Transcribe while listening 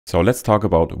So let's talk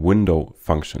about window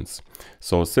functions.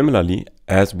 So similarly,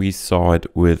 as we saw it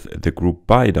with the group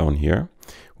by down here,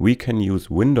 we can use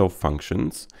window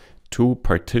functions to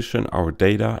partition our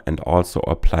data and also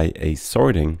apply a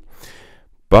sorting.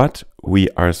 But we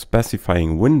are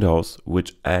specifying windows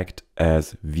which act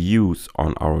as views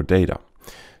on our data.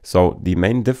 So the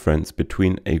main difference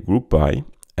between a group by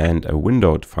and a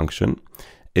windowed function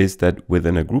is that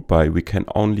within a group by we can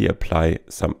only apply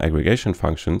some aggregation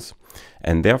functions,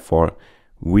 and therefore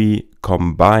we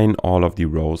combine all of the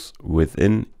rows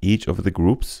within each of the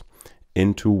groups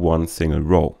into one single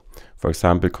row. For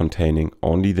example, containing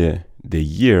only the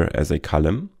year as a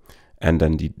column, and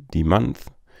then the month,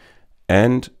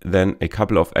 and then a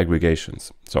couple of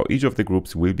aggregations. So each of the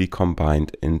groups will be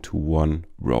combined into one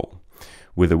row.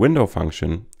 With a window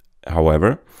function,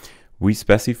 however, we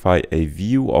specify a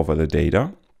view over the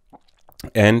data,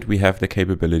 and we have the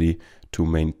capability to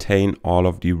maintain all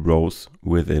of the rows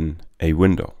within a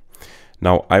window.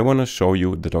 Now I want to show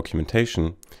you the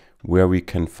documentation where we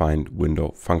can find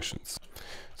window functions.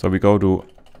 So we go to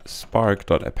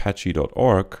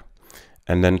spark.apache.org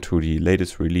and then to the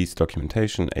latest release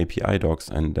documentation, API docs,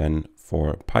 and then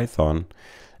for Python.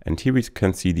 And here we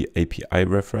can see the API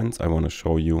reference. I want to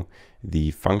show you the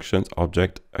functions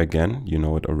object again. You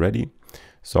know it already.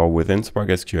 So within Spark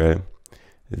SQL,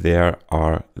 there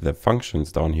are the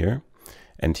functions down here.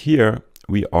 And here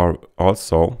we are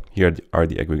also, here are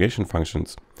the aggregation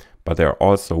functions, but there are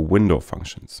also window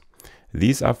functions.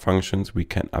 These are functions we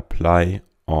can apply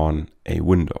on a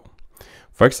window.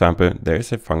 For example, there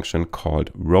is a function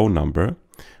called row number,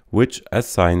 which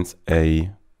assigns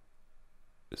a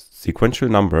sequential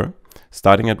number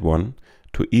starting at 1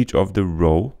 to each of the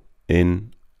row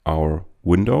in our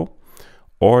window.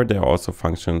 Or there are also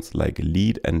functions like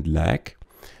lead and lag,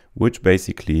 which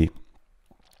basically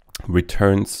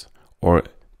returns or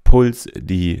pulls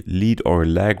the lead or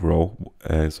lag row,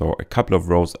 so a couple of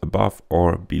rows above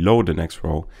or below the next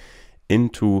row,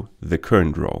 into the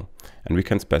current row. And we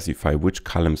can specify which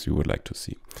columns we would like to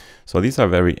see. So these are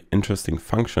very interesting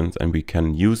functions, and we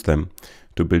can use them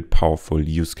to build powerful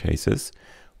use cases,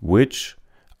 which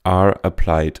are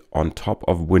applied on top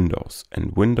of windows.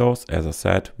 And windows, as I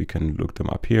said, we can look them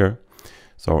up here.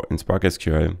 So in Spark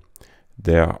SQL,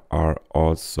 there are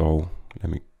also,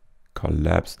 let me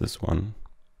collapse this one.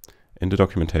 In the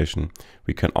documentation,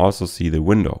 we can also see the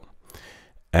window.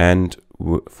 And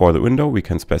for the window, we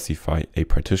can specify a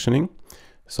partitioning.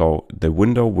 So the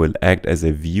window will act as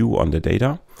a view on the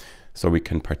data. So we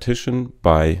can partition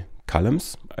by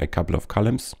columns, a couple of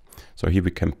columns. So here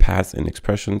we can pass in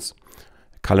expressions,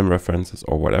 column references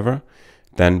or whatever.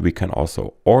 Then we can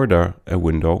also order a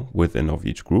window within of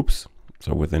each groups.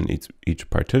 So within each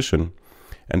partition.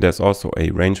 And there's also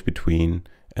a range between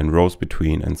and rows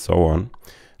between and so on.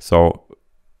 So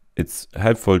it's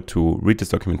helpful to read this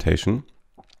documentation.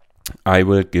 I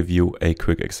will give you a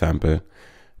quick example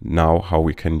now how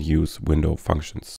we can use window functions.